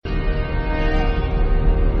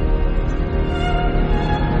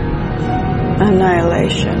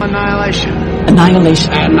Annihilation. Annihilation.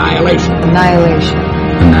 Annihilation. Annihilation. Annihilation.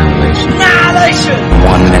 Annihilation. Annihilation.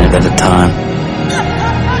 1 minute at a time.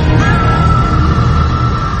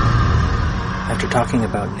 After talking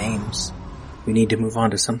about names, we need to move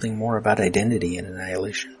on to something more about identity in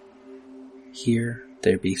Annihilation. Here,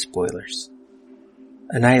 there be spoilers.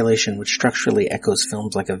 Annihilation, which structurally echoes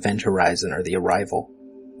films like Event Horizon or The Arrival,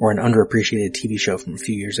 or an underappreciated TV show from a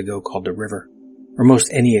few years ago called The River, or most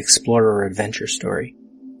any explorer or adventure story.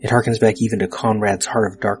 It harkens back even to Conrad's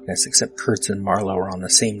Heart of Darkness, except Kurtz and Marlowe are on the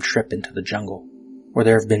same trip into the jungle, where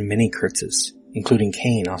there have been many Kurtzes, including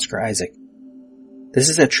Kane, Oscar Isaac. This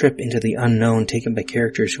is a trip into the unknown taken by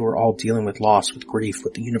characters who are all dealing with loss, with grief,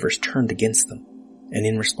 with the universe turned against them, and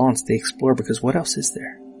in response they explore because what else is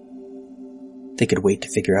there? They could wait to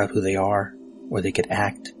figure out who they are, or they could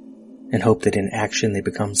act, and hope that in action they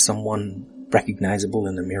become someone recognizable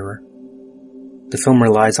in the mirror. The film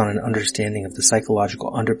relies on an understanding of the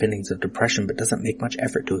psychological underpinnings of depression but doesn't make much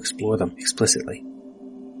effort to explore them explicitly.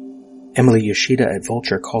 Emily Yoshida at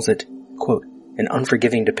Vulture calls it, quote, an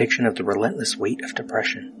unforgiving depiction of the relentless weight of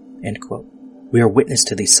depression, end quote. We are witness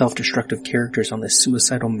to these self-destructive characters on this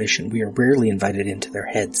suicidal mission. We are rarely invited into their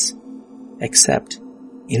heads, except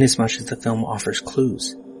inasmuch as the film offers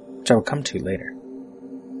clues, which I will come to later.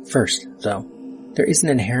 First, though, there is an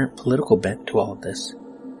inherent political bent to all of this.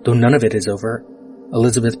 Though none of it is overt,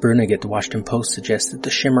 Elizabeth Bruenig at the Washington Post suggests that the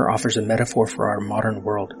Shimmer offers a metaphor for our modern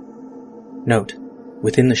world. Note,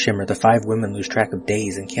 within the Shimmer, the 5 women lose track of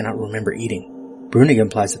days and cannot remember eating. Bruenig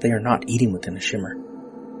implies that they are not eating within the Shimmer.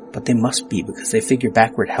 But they must be because they figure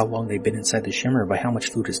backward how long they've been inside the Shimmer by how much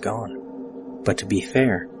food is gone. But to be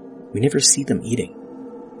fair, we never see them eating.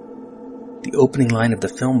 The opening line of the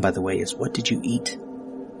film, by the way, is, "What did you eat?"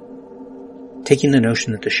 Taking the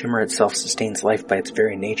notion that the Shimmer itself sustains life by its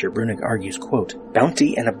very nature, Bruenig argues, quote,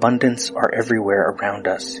 bounty and abundance are everywhere around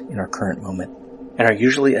us in our current moment, and are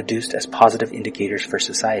usually adduced as positive indicators for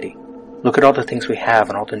society. Look at all the things we have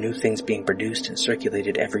and all the new things being produced and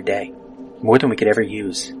circulated every day. More than we could ever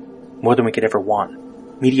use. More than we could ever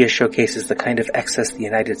want. Media showcases the kind of excess the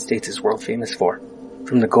United States is world famous for.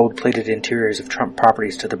 From the gold-plated interiors of Trump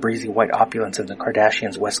properties to the breezy white opulence of the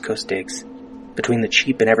Kardashians' West Coast digs. Between the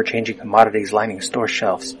cheap and ever-changing commodities lining store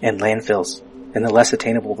shelves and landfills, and the less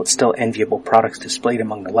attainable but still enviable products displayed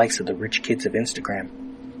among the likes of the rich kids of Instagram,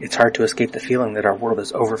 it's hard to escape the feeling that our world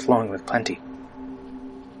is overflowing with plenty.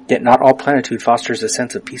 Yet not all plenitude fosters a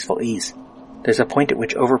sense of peaceful ease. There's a point at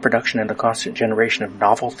which overproduction and the constant generation of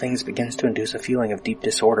novel things begins to induce a feeling of deep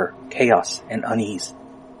disorder, chaos, and unease.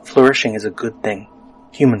 Flourishing is a good thing.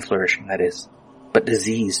 Human flourishing, that is. But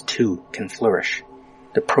disease, too, can flourish.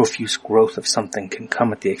 The profuse growth of something can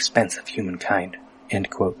come at the expense of humankind. End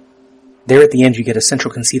quote. There at the end you get a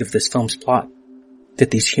central conceit of this film's plot.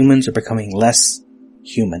 That these humans are becoming less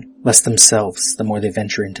human, less themselves, the more they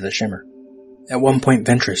venture into the Shimmer. At one point,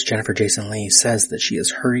 Ventress, Jennifer Jason Leigh, says that she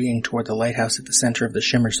is hurrying toward the lighthouse at the center of the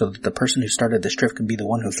Shimmer so that the person who started this trip can be the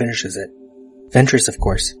one who finishes it. Ventress, of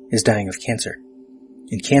course, is dying of cancer.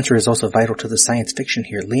 And cancer is also vital to the science fiction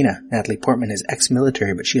here. Lena, Natalie Portman, is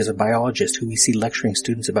ex-military, but she is a biologist who we see lecturing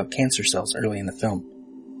students about cancer cells early in the film.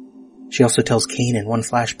 She also tells Kane in one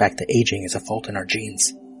flashback that aging is a fault in our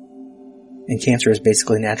genes. And cancer is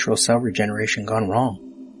basically natural cell regeneration gone wrong.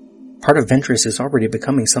 Part of Ventress is already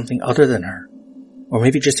becoming something other than her. Or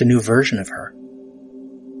maybe just a new version of her.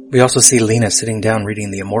 We also see Lena sitting down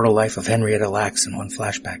reading The Immortal Life of Henrietta Lacks in one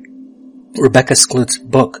flashback. Rebecca Skloot's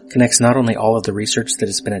book connects not only all of the research that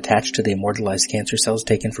has been attached to the immortalized cancer cells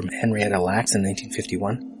taken from Henrietta Lacks in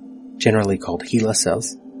 1951, generally called HeLa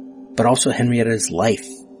cells, but also Henrietta's life,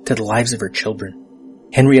 to the lives of her children.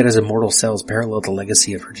 Henrietta's immortal cells parallel the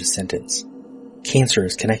legacy of her descendants. Cancer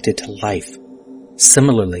is connected to life.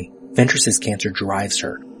 Similarly, Ventress's cancer drives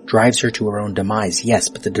her to her own demise, yes,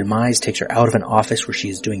 but the demise takes her out of an office where she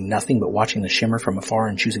is doing nothing but watching the Shimmer from afar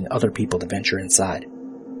and choosing other people to venture inside.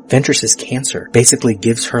 Ventress's cancer basically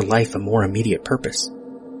gives her life a more immediate purpose,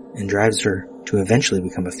 and drives her to eventually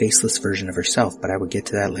become a faceless version of herself, but I will get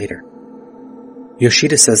to that later.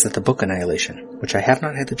 Yoshida says that the book Annihilation, which I have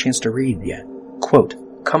not had the chance to read yet, quote,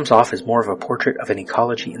 comes off as more of a portrait of an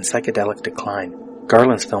ecology in psychedelic decline.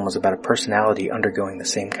 Garland's film was about a personality undergoing the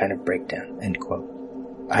same kind of breakdown, end quote.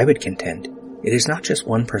 I would contend, it is not just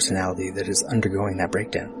one personality that is undergoing that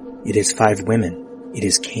breakdown. It is 5 women. It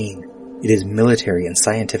is Kane. It is military and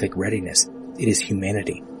scientific readiness. It is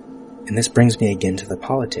humanity. And this brings me again to the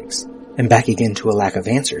politics, and back again to a lack of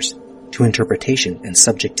answers, to interpretation and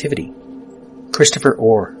subjectivity. Christopher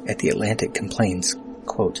Orr at The Atlantic complains,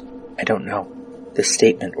 quote, I don't know. This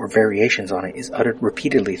statement or variations on it is uttered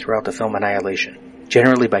repeatedly throughout the film Annihilation.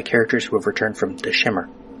 generally by characters who have returned from the Shimmer,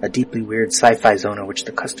 a deeply weird sci-fi zone in which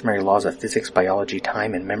the customary laws of physics, biology,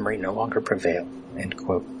 time, and memory no longer prevail." End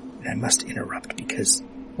quote. And I must interrupt because,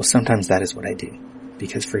 well, sometimes that is what I do.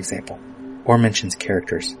 Because, for example, Orr mentions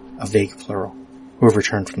characters, a vague plural, who have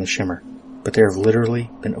returned from the Shimmer, but there have literally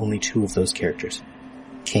been only two of those characters,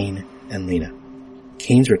 Kane and Lena.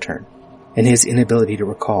 Kane's return, and his inability to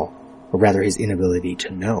recall, or rather his inability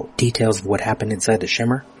to know, details of what happened inside the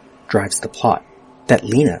Shimmer, drives the plot. That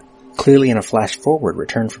Lena, clearly in a flash-forward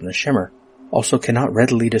return from the Shimmer, also cannot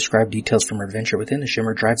readily describe details from her adventure within the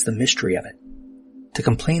Shimmer drives the mystery of it. To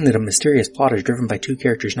complain that a mysterious plot is driven by two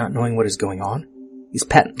characters not knowing what is going on is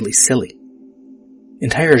patently silly.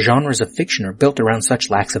 Entire genres of fiction are built around such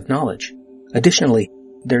lacks of knowledge. Additionally,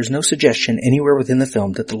 there is no suggestion anywhere within the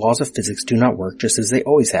film that the laws of physics do not work just as they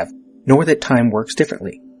always have, nor that time works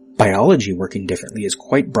differently. Biology working differently is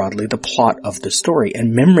quite broadly the plot of the story,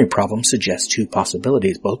 and memory problems suggest two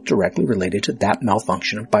possibilities, both directly related to that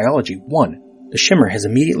malfunction of biology. 1. The Shimmer has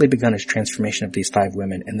immediately begun its transformation of these 5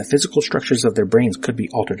 women, and the physical structures of their brains could be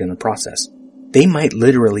altered in the process. They might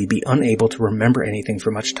literally be unable to remember anything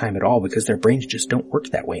for much time at all because their brains just don't work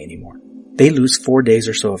that way anymore. They lose 4 days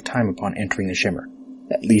or so of time upon entering the Shimmer,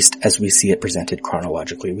 at least as we see it presented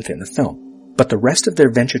chronologically within the film. But the rest of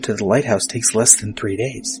their venture to the lighthouse takes less than 3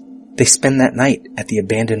 days. They spend that night at the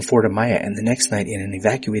abandoned Fort Amaya and the next night in an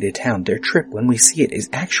evacuated town. Their trip, when we see it, is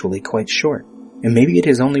actually quite short. And maybe it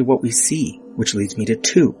is only what we see, which leads me to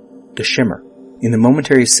 2, the Shimmer. In the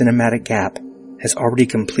momentary cinematic gap, has already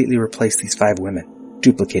completely replaced these 5 women,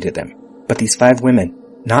 duplicated them. But these 5 women,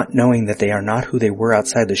 not knowing that they are not who they were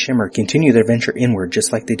outside the Shimmer, continue their venture inward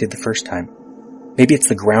just like they did the first time. Maybe it's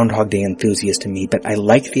the Groundhog Day enthusiast in me, but I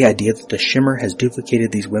like the idea that the Shimmer has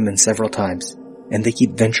duplicated these women several times, and they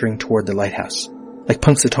keep venturing toward the lighthouse. Like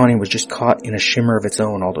Punxsutawney was just caught in a Shimmer of its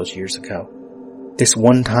own all those years ago. This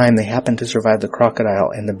one time they happened to survive the crocodile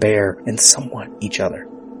and the bear and somewhat each other.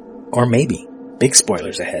 Or maybe, big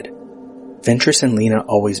spoilers ahead, Ventress and Lena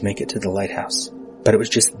always make it to the lighthouse. But it was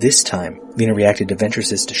just this time Lena reacted to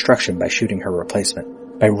Ventress's destruction by shooting her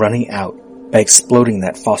replacement, by running out, by exploding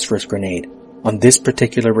that phosphorus grenade. On this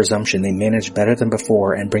particular resumption they managed better than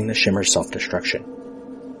before and bring the Shimmer's self-destruction.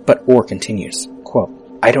 But Orr continues, quote,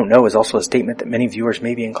 "I don't know" is also a statement that many viewers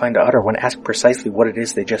may be inclined to utter when asked precisely what it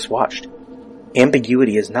is they just watched.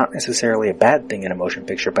 Ambiguity is not necessarily a bad thing in a motion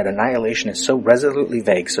picture, but Annihilation is so resolutely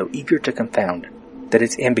vague, so eager to confound, that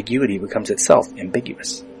its ambiguity becomes itself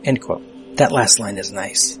ambiguous. End quote. That last line is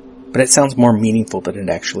nice, but it sounds more meaningful than it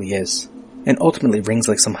actually is, and ultimately rings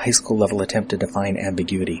like some high school level attempt to define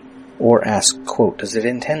ambiguity. Or ask, quote, does it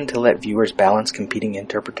intend to let viewers balance competing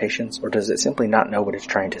interpretations, or does it simply not know what it's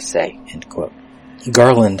trying to say? End quote.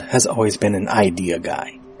 Garland has always been an idea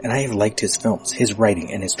guy, and I have liked his films, his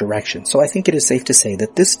writing, and his direction, so I think it is safe to say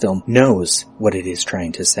that this film knows what it is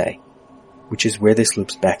trying to say, which is where this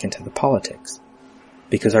loops back into the politics.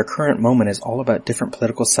 Because our current moment is all about different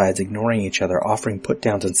political sides ignoring each other, offering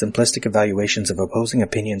put-downs and simplistic evaluations of opposing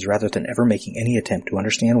opinions rather than ever making any attempt to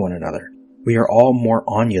understand one another. We are all more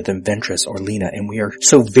Anya than Ventress or Lena, and we are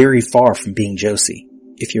so very far from being Josie.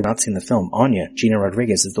 If you've not seen the film, Anya, Gina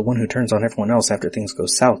Rodriguez, is the one who turns on everyone else after things go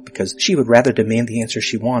south because she would rather demand the answers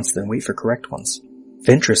she wants than wait for correct ones.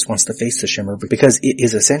 Ventress wants to face the Shimmer because it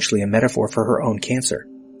is essentially a metaphor for her own cancer.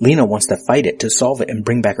 Lena wants to fight it, to solve it, and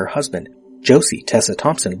bring back her husband. Josie, Tessa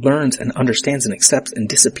Thompson, learns and understands and accepts and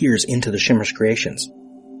disappears into the Shimmer's creations.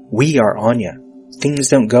 We are Anya. Things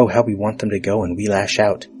don't go how we want them to go, and we lash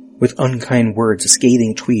out. With unkind words, a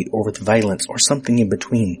scathing tweet, or with violence, or something in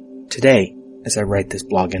between. Today, as I write this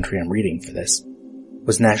blog entry I'm reading for this,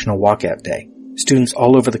 was National Walkout Day. Students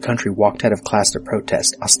all over the country walked out of class to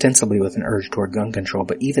protest, ostensibly with an urge toward gun control,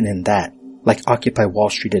 but even in that, like Occupy Wall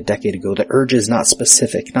Street a decade ago, the urge is not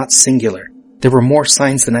specific, not singular. There were more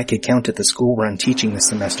signs than I could count at the school where I'm teaching this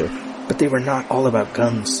semester, but they were not all about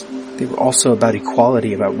guns. They were also about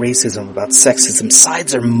equality, about racism, about sexism.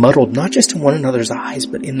 Sides are muddled, not just in one another's eyes,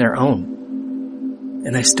 but in their own.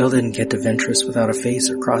 And I still didn't get to Ventress Without a Face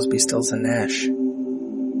or Crosby, Stills and Nash.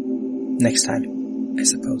 Next time, I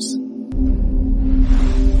suppose.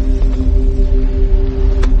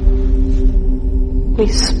 We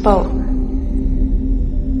spoke.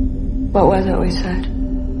 What was it we said?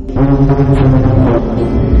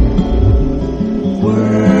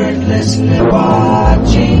 Wordlessly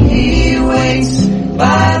watching, he waits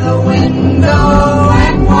by the window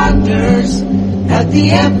and wonders at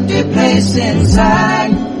the empty place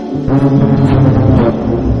inside.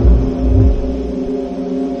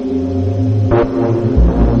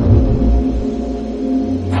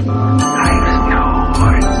 Life's no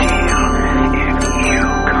ordeal if you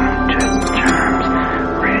come to terms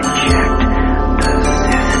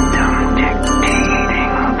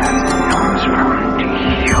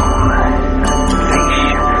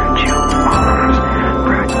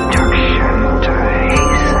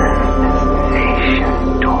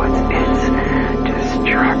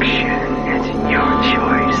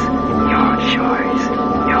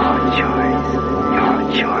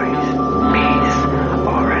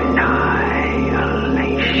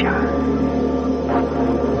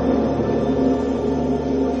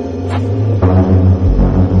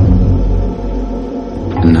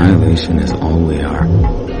Annihilation is all we are.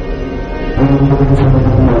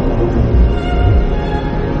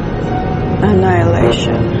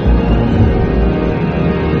 Annihilation.